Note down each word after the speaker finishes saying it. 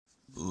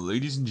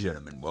Ladies and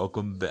gentlemen,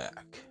 welcome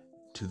back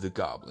to the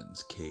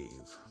Goblin's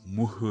Cave.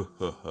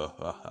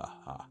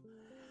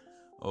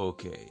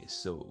 Okay,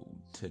 so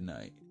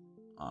tonight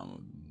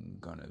I'm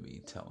gonna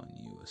be telling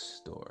you a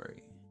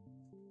story,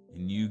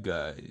 and you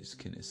guys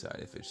can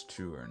decide if it's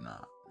true or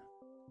not.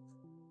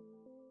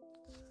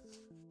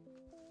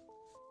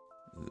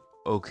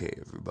 Okay,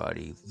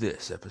 everybody,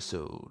 this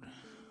episode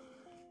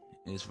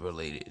is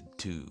related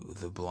to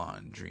the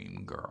blonde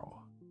dream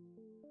girl.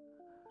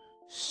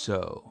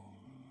 So,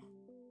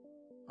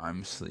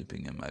 I'm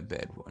sleeping in my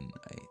bed one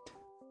night,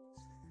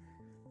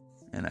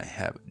 and I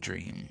have a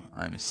dream.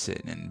 I'm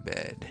sitting in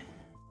bed,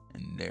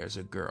 and there's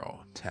a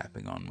girl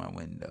tapping on my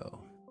window.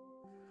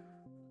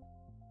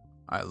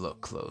 I look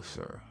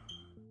closer.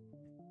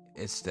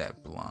 It's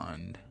that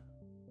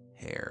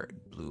blonde-haired,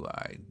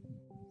 blue-eyed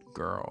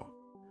girl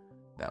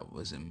that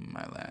was in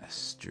my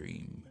last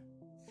dream.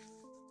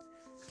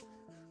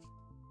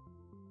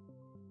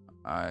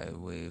 I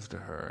wave to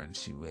her, and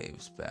she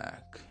waves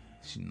back.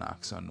 She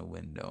knocks on the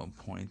window and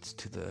points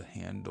to the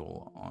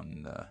handle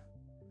on the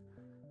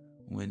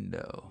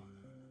window.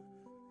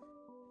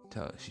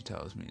 She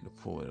tells me to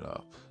pull it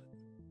up.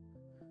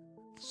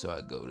 So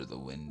I go to the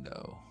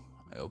window.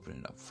 I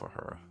open it up for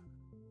her.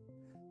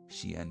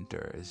 She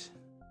enters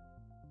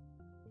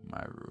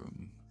my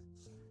room.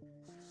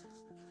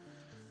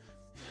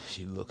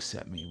 She looks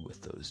at me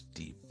with those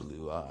deep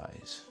blue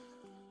eyes.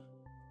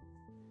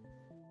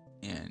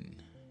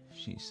 And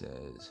she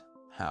says,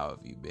 "How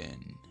have you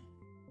been?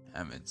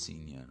 Haven't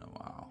seen you in a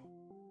while."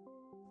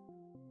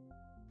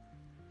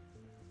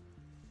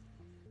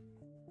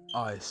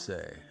 I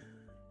say,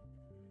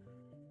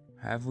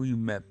 "Have we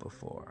met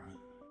before?"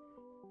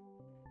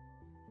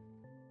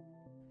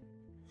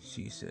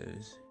 She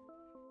says,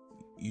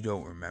 "You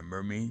don't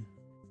remember me?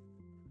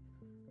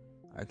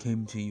 I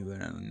came to you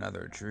in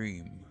another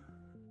dream."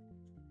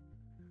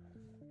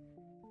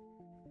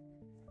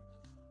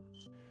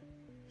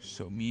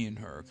 So me and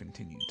her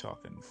continue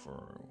talking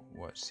for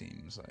what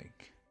seems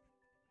like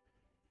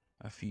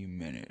a few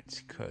minutes,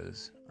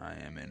 'cause I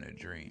am in a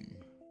dream.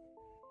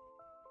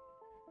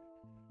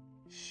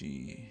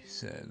 She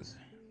says,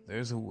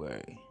 "There's a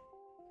way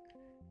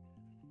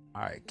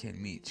I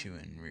can meet you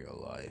in real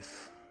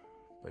life,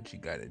 but you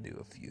gotta do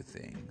a few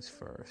things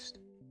first."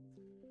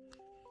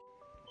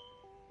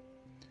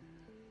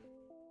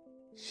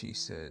 She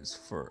says,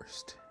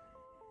 "First,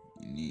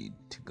 you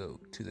need to go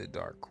to the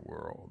dark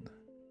world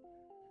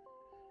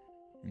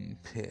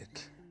and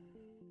pick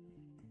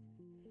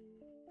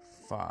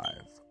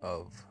 5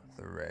 of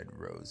the red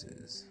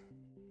roses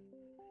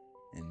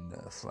in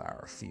the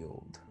flower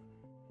field.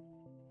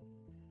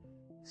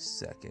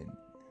 Second,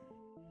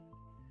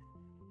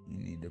 you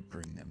need to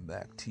bring them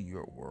back to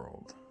your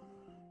world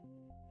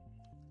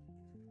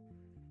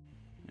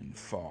and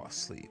fall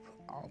asleep.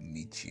 I'll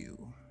meet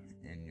you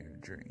in your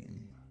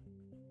dream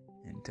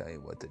and tell you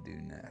what to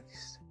do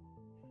next."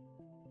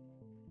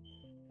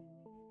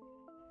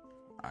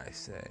 I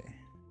say,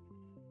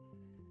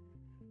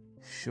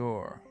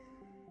 "Sure,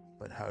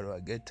 but how do I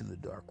get to the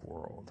dark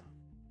world?"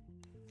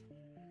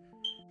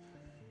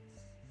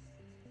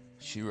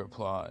 She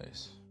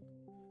replies,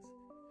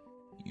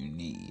 "You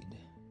need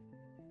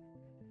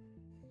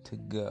to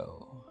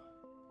go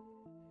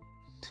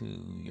to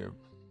your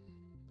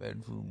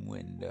bedroom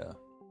window,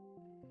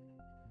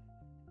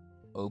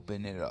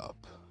 open it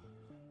up,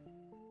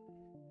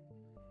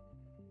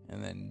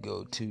 and then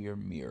go to your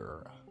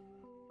mirror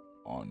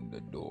on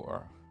the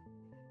door,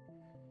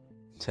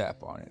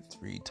 tap on it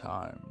 3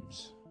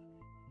 times,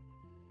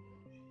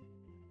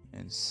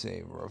 and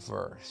say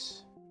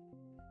reverse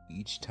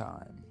each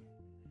time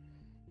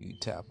you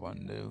tap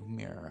on the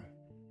mirror.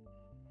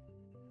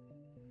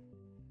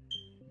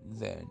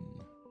 Then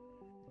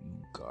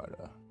you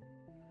gotta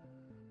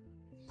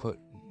put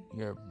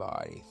your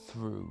body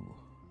through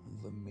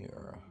the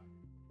mirror.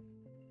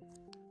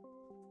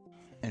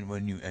 And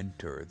when you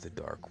enter the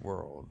dark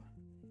world,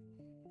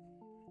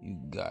 you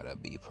gotta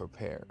be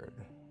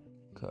prepared,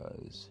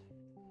 'cause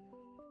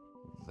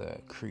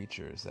the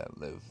creatures that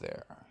live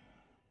there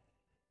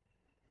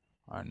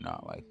are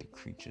not like the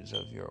creatures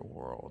of your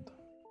world.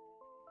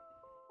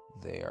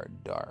 They are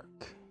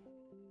dark,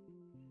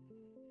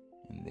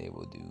 and they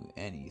will do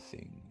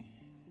anything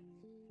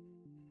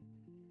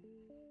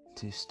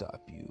to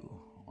stop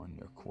you on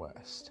your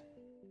quest."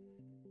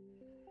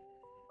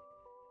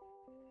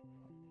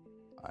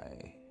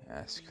 I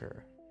ask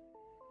her,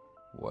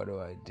 "What do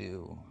I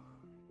do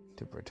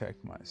to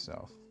protect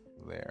myself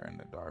there in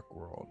the dark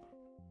world?"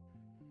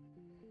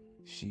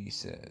 She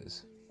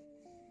says,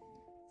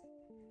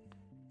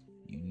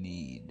 "You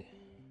need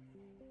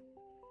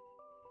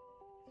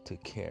to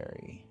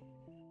carry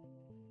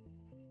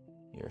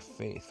your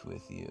faith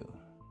with you,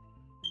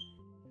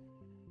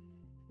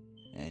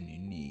 and you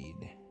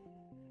need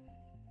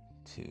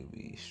to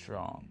be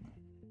strong.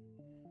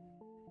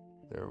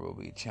 There will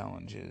be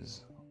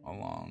challenges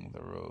along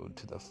the road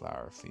to the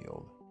flower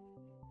field,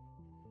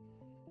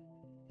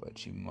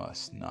 but you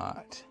must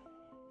not,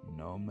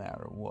 no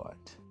matter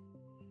what,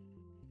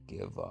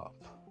 give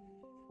up."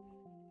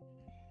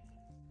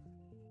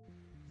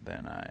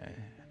 Then I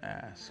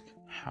ask,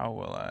 how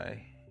will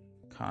I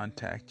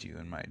contact you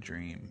in my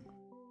dream?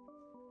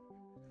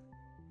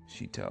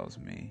 She tells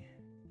me,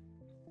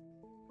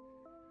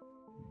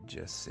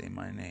 just say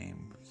my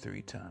name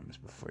 3 times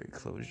before you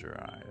close your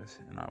eyes,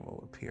 and I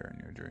will appear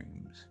in your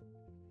dreams.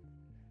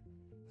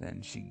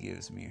 Then she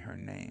gives me her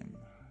name.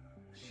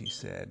 She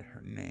said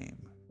her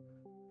name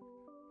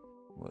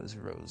was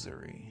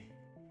Rosary.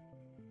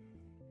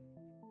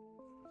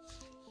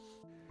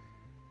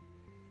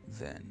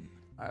 Then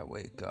I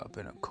wake up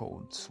in a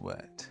cold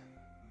sweat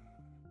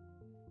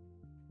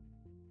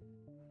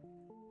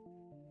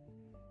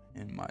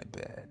in my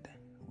bed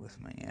with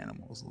my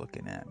animals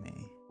looking at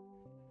me.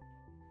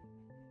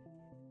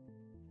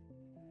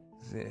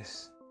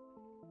 This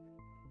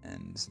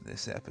ends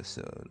this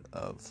episode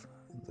of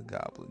The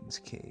Goblin's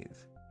Cave.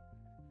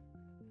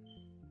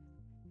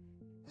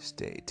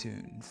 Stay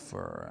tuned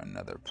for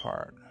another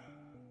part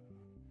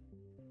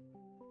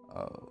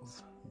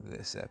of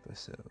this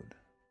episode.